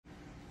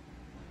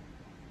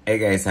Hey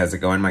guys, how's it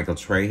going? Michael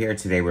Troy here.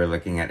 Today we're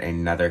looking at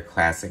another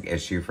classic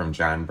issue from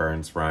John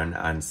Byrne's run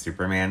on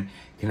Superman.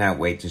 Cannot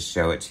wait to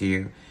show it to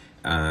you.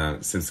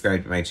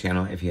 Subscribe to my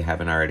channel if you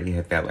haven't already.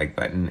 Hit that like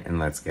button and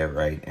let's get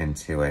right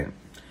into it.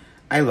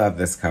 I love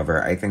this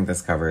cover. I think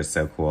this cover is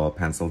so cool.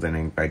 Penciled in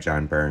ink by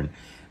John Byrne.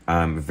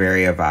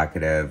 Very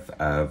evocative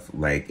of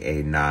like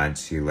a nod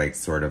to like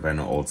sort of an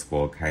old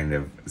school kind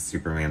of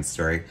Superman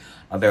story.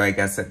 Although I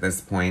guess at this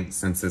point,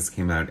 since this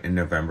came out in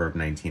November of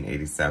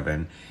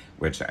 1987,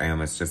 which I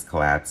almost just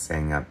collapsed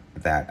saying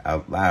that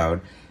out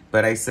loud,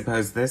 but I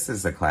suppose this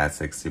is a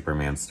classic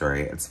Superman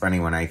story. It's funny,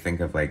 when I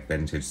think of like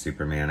vintage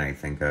Superman, I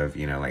think of,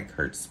 you know, like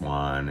Kurt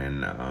Swan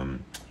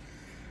and,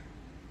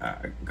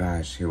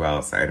 gosh, who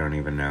else? I don't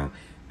even know.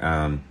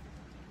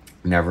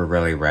 Never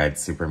really read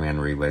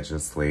Superman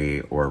religiously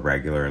or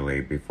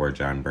regularly before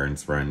John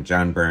Byrne's run.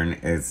 John Byrne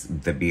is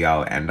the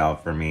be-all, end-all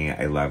for me.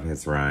 I love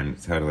his run.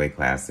 Totally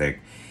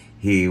classic.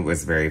 He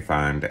was very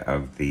fond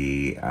of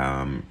the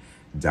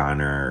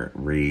Donner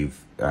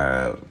Reeve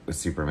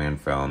Superman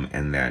film,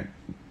 and that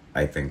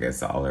I think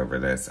is all over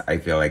this. I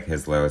feel like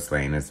his Lois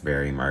Lane is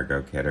very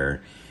Margot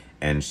Kidder,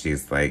 and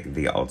she's like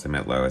the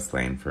ultimate Lois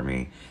Lane for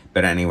me.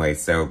 But anyway,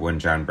 so when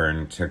John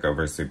Byrne took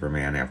over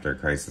Superman after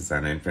Crisis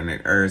on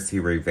Infinite Earths, he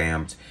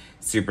revamped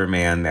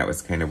Superman. That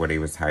was kind of what he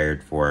was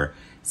hired for.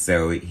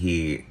 So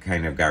he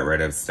kind of got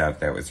rid of stuff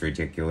that was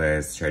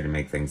ridiculous, tried to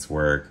make things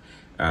work,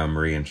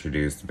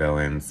 reintroduced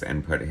villains,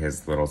 and put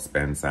his little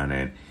spins on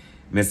it.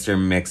 Mr.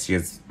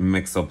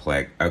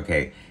 Mxyzptlk.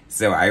 Okay,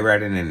 so I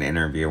read in an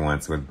interview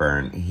once with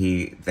Byrne,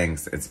 he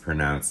thinks it's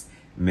pronounced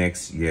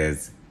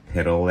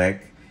Mxyzptlk,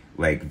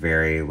 like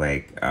very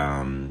like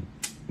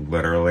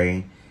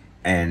literally,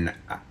 and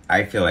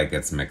I feel like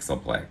it's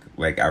Mxyzptlk.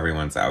 Like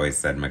everyone's always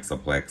said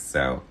Mxyzptlk,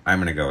 so I'm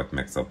gonna go with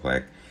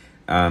Mxyzptlk.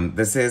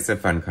 This is a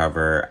fun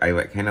cover.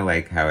 I kind of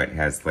like how it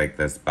has like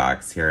this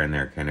box here and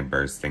there kind of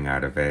bursting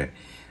out of it.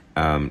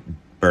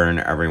 Byrne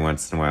every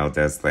once in a while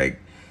does like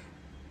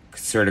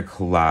sort of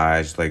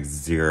collage, like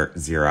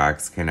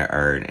Xerox kind of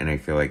art, and I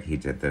feel like he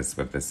did this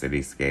with the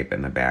cityscape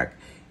in the back.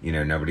 You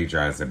know, nobody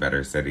draws a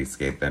better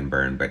cityscape than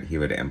Byrne, but he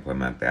would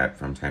implement that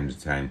from time to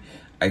time.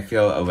 I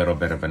feel a little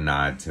bit of a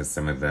nod to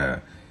some of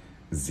the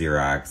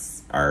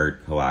Xerox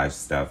art collage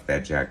stuff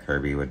that Jack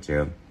Kirby would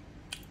do.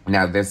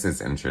 Now, this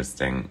is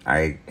interesting.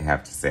 I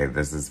have to say,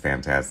 this is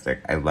fantastic.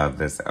 I love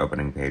this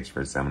opening page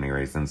for so many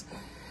reasons.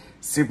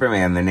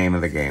 Superman, the name of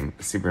the game.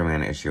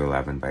 Superman issue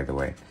 11, by the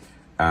way.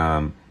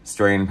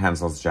 Story and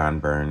pencils, John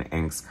Byrne.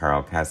 Inks,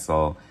 Karl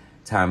Kesel.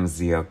 Tom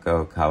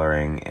Ziocco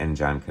coloring, and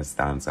John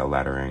Costanzo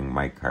lettering.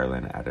 Mike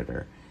Carlin,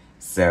 editor.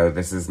 So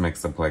this is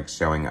Mxyzptlk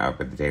showing up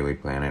at the Daily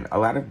Planet. A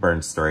lot of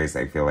Byrne stories,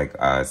 I feel like,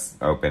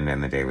 opened in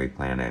the Daily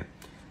Planet.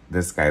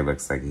 This guy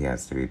looks like he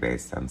has to be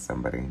based on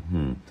somebody.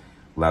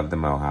 Love the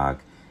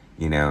mohawk.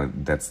 You know,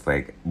 that's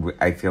like,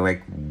 I feel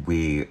like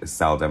we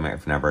seldom,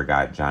 if never,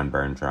 got John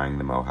Byrne drawing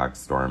the Mohawk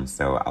Storm,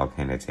 so I'll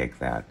kind of take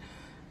that.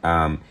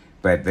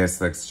 But this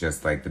looks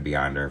just like the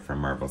Beyonder from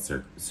Marvel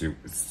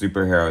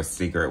Superhero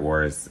Secret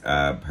Wars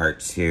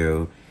Part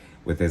 2,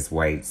 with his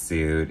white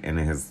suit and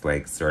his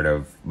like sort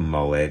of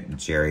mullet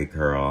Jerry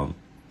curl.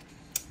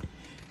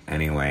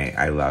 Anyway,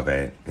 I love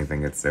it. I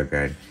think it's so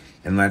good.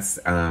 And let's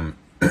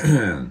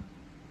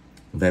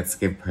let's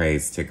give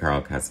praise to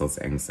Karl Kesel's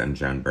inks and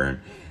John Byrne.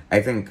 I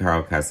think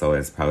Karl Kesel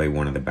is probably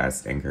one of the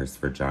best inkers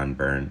for John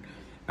Byrne.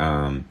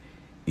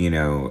 You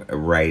know,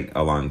 right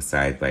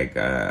alongside like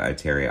a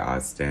Terry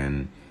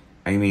Austin.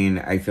 I mean,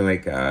 I feel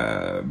like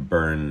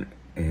Byrne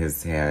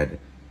has had,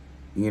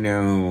 you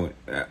know,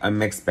 a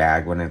mixed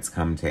bag when it's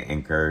come to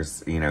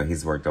inkers. You know,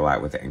 he's worked a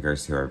lot with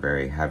inkers who are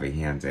very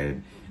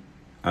heavy-handed,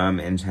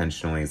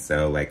 intentionally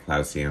so, like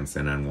Klaus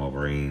Janson on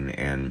Wolverine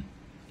and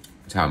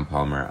Tom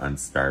Palmer on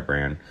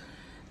Starbrand.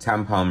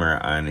 Tom Palmer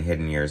on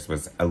Hidden Years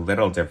was a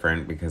little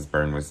different because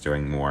Byrne was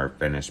doing more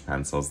finished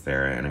pencils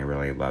there, and I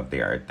really love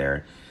the art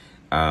there.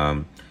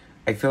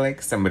 I feel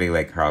like somebody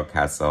like Karl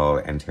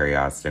Kesel and Terry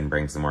Austin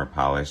brings a more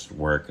polished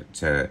look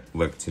to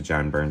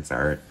John Byrne's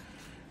art.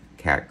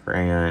 Cat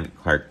Grant,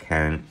 Clark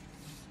Kent.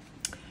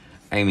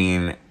 I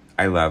mean,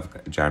 I love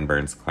John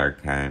Byrne's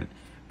Clark Kent.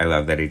 I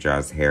love that he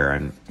draws hair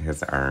on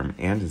his arm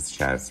and his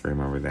chest.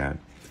 Remember that.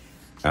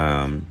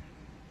 I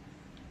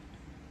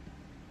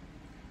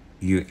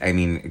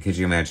mean, could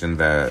you imagine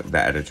the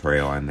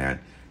editorial on that?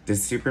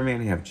 Does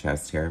Superman have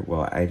chest hair?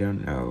 Well, I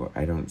don't know.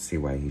 I don't see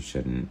why he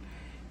shouldn't,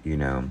 you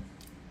know.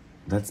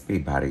 Let's be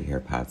body hair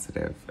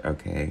positive,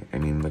 okay? I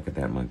mean, look at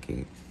that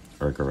monkey.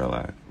 Or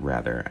gorilla,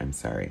 rather. I'm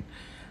sorry.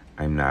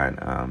 I'm not,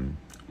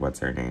 what's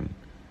her name?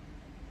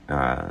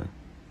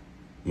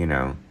 You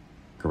know,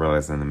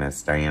 Gorillas in the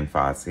Mist. Diane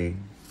Fossey.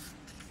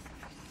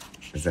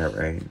 Is that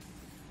right?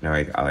 No,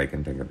 all I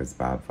can think of is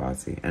Bob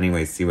Fosse.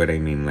 Anyway, see what I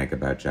mean, like,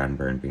 about John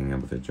Byrne being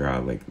able to draw,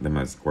 like, the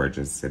most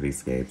gorgeous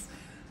cityscapes.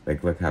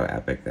 Like, look how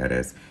epic that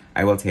is.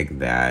 I will take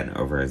that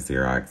over a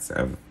Xerox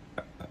of,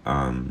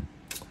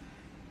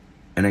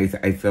 and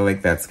I feel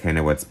like that's kind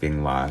of what's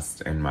being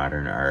lost in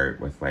modern art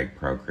with, like,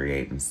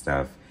 Procreate and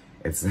stuff.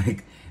 It's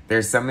like,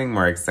 there's something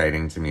more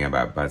exciting to me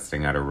about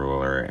busting out a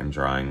ruler and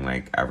drawing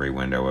like every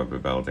window of a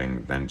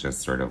building than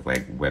just sort of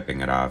like whipping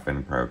it off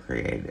in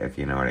Procreate, if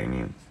you know what I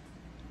mean.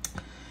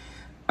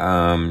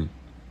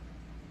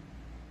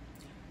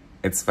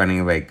 It's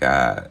funny, like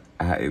the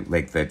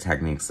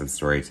techniques of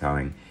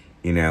storytelling,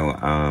 you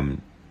know,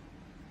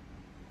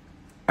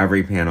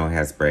 every panel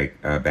has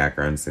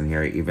backgrounds in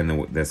here,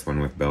 even this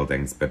one with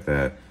buildings, but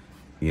the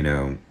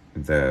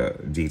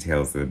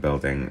details of the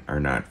building are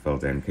not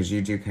filled in, because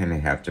you do kind of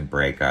have to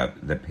break up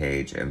the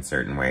page in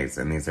certain ways,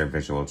 and these are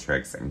visual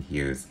tricks and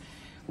cues,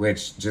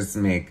 which just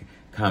make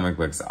comic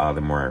books all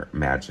the more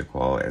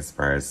magical as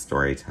far as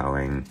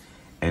storytelling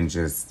and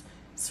just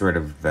sort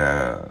of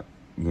the,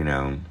 you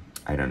know,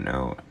 I don't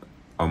know,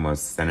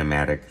 almost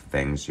cinematic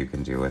things you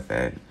can do with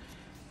it.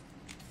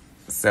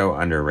 So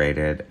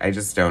underrated. I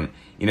just don't,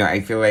 you know,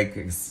 I feel like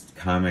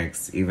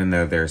comics, even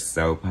though they're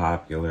so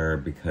popular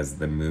because of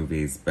the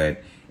movies,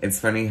 but it's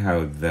funny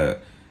how the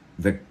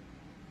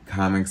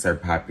comics are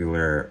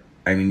popular.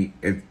 I mean,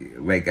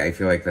 I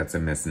feel like that's a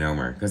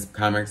misnomer, because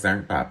comics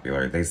aren't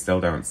popular. They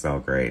still don't sell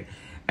great.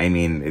 I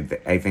mean,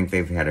 I think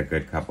they've had a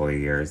good couple of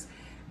years,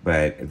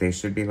 but they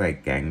should be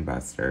like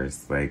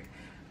gangbusters. Like,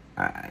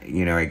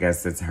 you know, I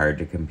guess it's hard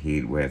to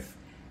compete with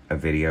a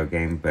video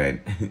game, but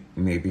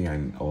maybe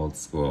I'm old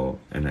school,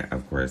 and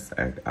of course,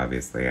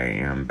 obviously I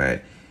am,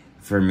 but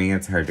for me,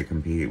 it's hard to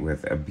compete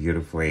with a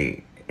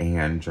beautifully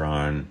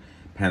hand-drawn,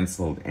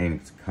 penciled,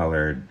 inked,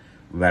 colored,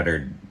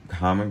 lettered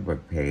comic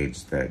book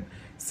page that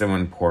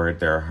someone poured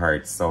their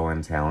heart, soul,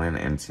 and talent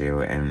into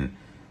and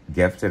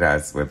gifted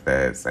us with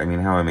this. I mean,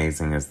 how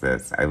amazing is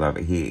this? I love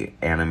it. He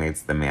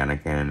animates the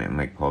mannequin and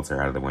like pulls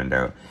her out of the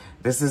window.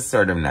 This is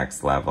sort of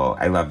next level.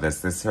 I love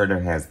this. This sort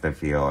of has the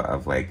feel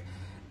of like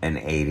an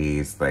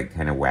 80s like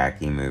kind of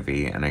wacky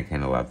movie, and I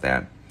kind of love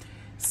that.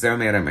 So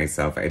mad at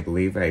myself. I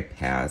believe I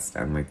passed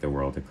on like the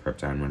World of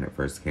Krypton when it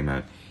first came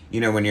out. You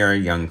know, when you're a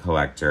young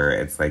collector,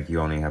 it's like you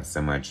only have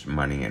so much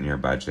money in your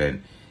budget.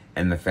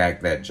 And the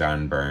fact that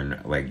John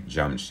Byrne like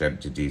jumped ship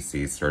to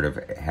DC sort of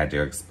had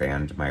to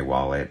expand my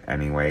wallet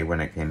anyway when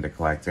it came to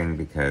collecting,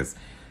 because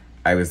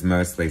I was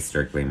mostly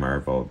strictly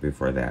Marvel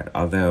before that.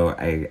 Although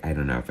I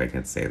don't know if I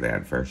can say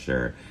that for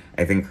sure.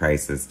 I think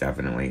Crisis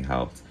definitely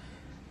helped.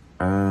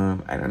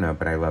 I don't know,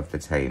 but I love the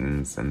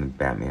Titans and the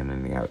Batman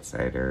and the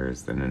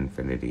Outsiders and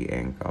Infinity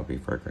Inc. all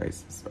before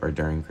Crisis or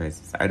during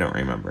Crisis. I don't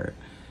remember.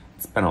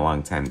 It's been a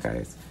long time,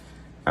 guys.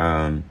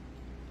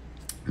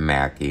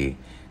 Mackie.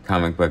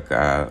 Comic book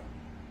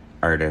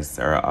artists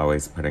are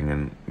always putting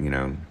in, you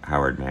know,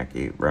 Howard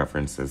Mackie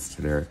references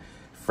to their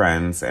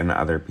friends and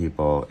other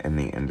people in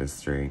the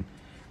industry.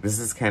 This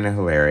is kind of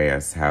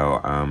hilarious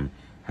how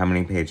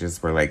many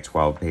pages were like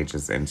 12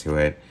 pages into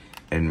it,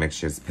 and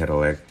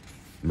Mxyzptlk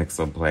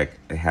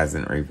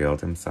hasn't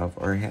revealed himself,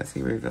 or has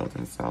he revealed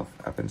himself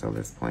up until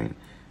this point?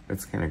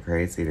 That's kind of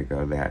crazy to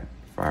go that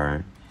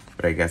far,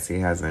 but I guess he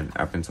hasn't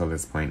up until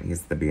this point.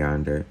 He's the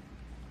Beyonder.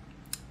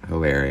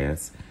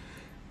 Hilarious.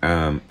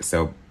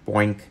 So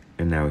boink,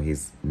 and now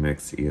he's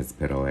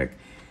Mxyzptlk,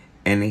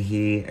 and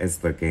he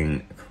is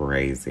looking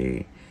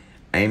crazy.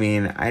 I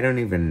mean, I don't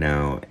even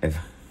know if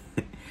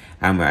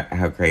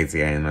how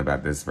crazy I am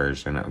about this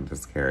version of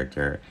this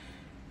character.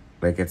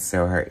 Like, it's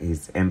so hard.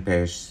 He's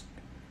impish,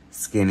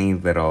 skinny,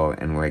 little,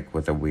 and like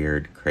with a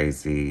weird,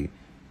 crazy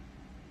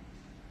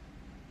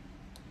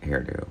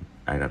hairdo.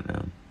 I don't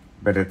know,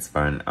 but it's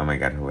fun. Oh my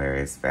god,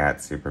 hilarious.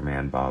 Fat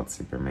Superman, bald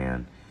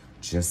Superman,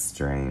 just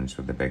strange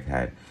with a big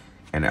head.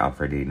 And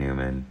Alfred E.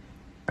 Newman.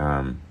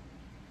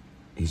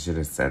 He should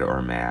have said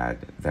or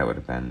mad. That would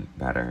have been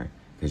better,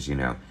 because, you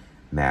know,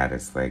 mad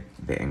is like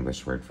the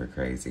English word for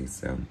crazy.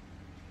 So,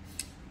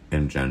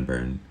 and John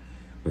Byrne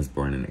was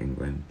born in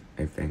England,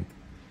 I think.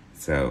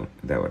 So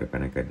that would have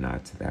been a good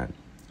nod to that.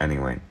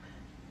 Anyway,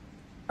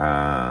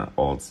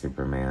 old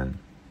Superman.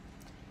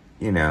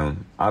 You know,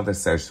 all the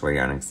socially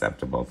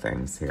unacceptable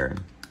things here.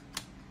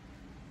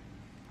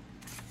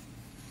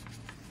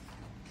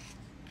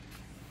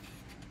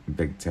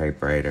 Big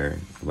typewriter.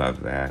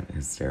 Love that.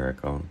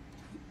 Hysterical.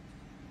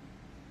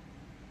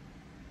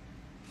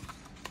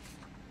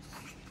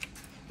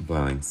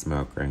 Blowing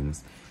smoke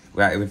rings.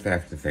 Well, I would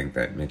have to think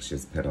that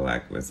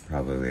Mxyzptlk was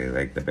probably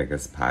like the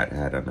biggest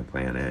pothead on the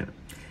planet.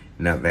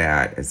 Now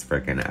that is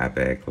freaking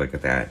epic. Look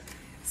at that.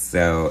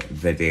 So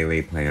the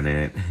Daily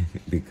Planet,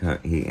 because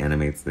he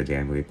animates the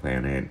Daily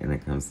Planet and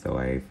it comes to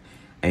life.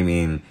 I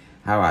mean,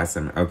 how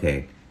awesome.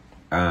 Okay.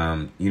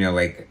 You know,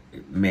 like,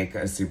 make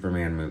a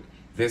Superman movie.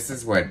 This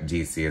is what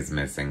DC is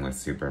missing with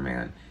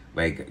Superman.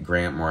 Like,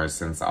 Grant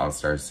Morrison's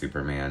All-Star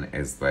Superman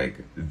is,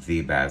 like,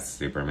 the best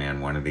Superman,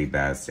 one of the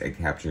best. It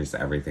captures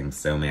everything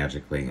so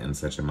magically in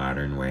such a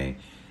modern way.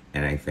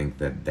 And I think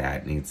that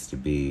that needs to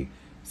be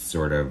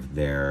sort of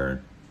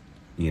their,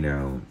 you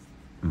know,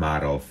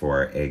 model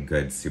for a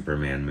good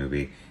Superman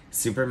movie.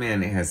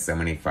 Superman has so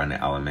many fun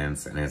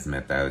elements in his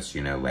mythos,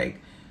 you know, like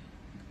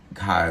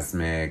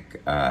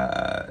cosmic,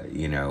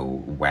 you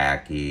know,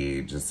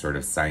 wacky, just sort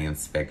of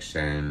science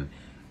fiction,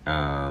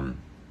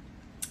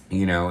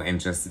 you know, and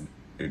just,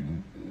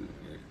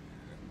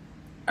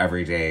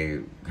 everyday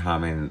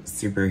common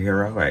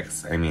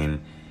superheroics. I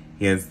mean,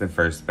 he is the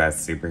first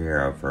best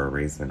superhero for a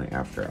reason,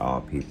 after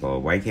all,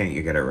 people. Why can't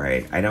you get it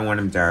right? I don't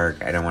want him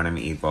dark. I don't want him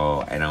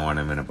evil. I don't want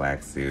him in a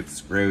black suit.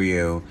 Screw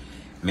you.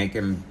 Make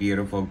him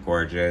beautiful,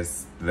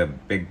 gorgeous, the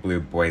big blue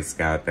Boy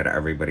Scout that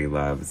everybody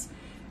loves,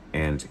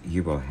 and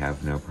you will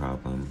have no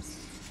problems.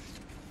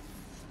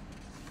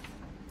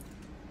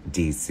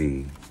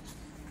 DC.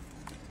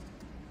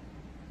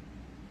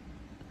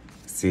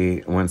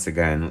 See, once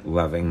again,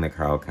 loving the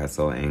Karl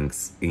Kesel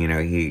inks. You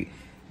know, he,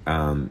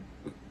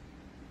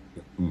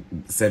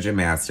 such a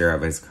master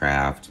of his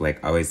craft,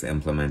 like always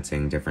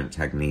implementing different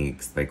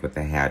techniques, like with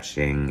the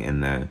hatching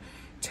and the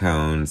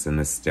tones and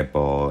the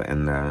stipple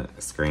and the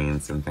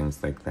screens and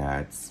things like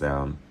that.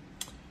 So,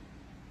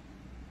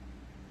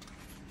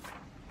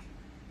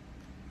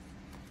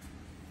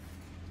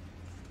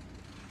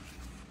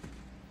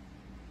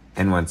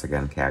 and once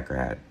again, Cat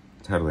Grant.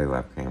 Totally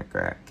love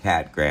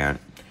Cat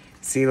Grant.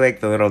 See, like,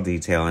 the little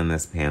detail in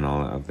this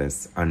panel of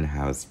this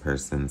unhoused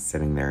person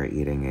sitting there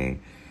eating a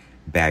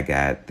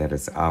baguette that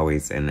is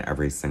always in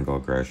every single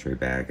grocery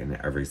bag, in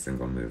every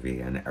single movie,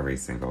 and every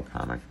single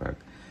comic book.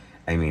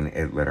 I mean,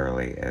 it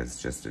literally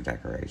is just a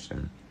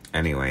decoration.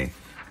 Anyway,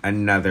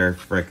 another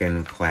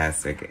frickin'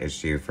 classic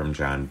issue from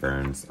John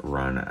Byrne's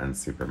run on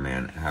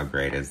Superman. How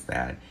great is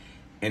that?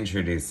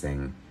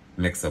 Introducing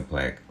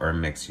Mxyzptlk or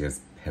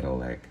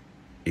Mxyzptlk.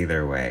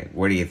 Either way,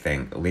 what do you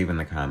think? Leave in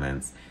the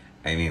comments.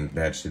 I mean,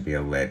 that should be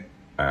a lit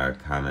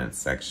comment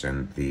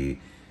section. The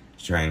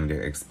trying to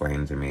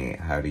explain to me,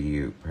 how do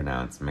you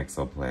pronounce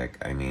Mxyzptlk?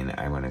 I mean,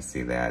 I want to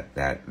see that.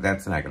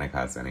 That's not going to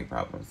cause any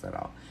problems at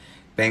all.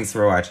 Thanks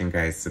for watching,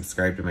 guys.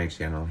 Subscribe to my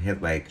channel,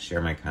 hit like, share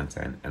my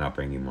content, and I'll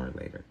bring you more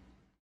later.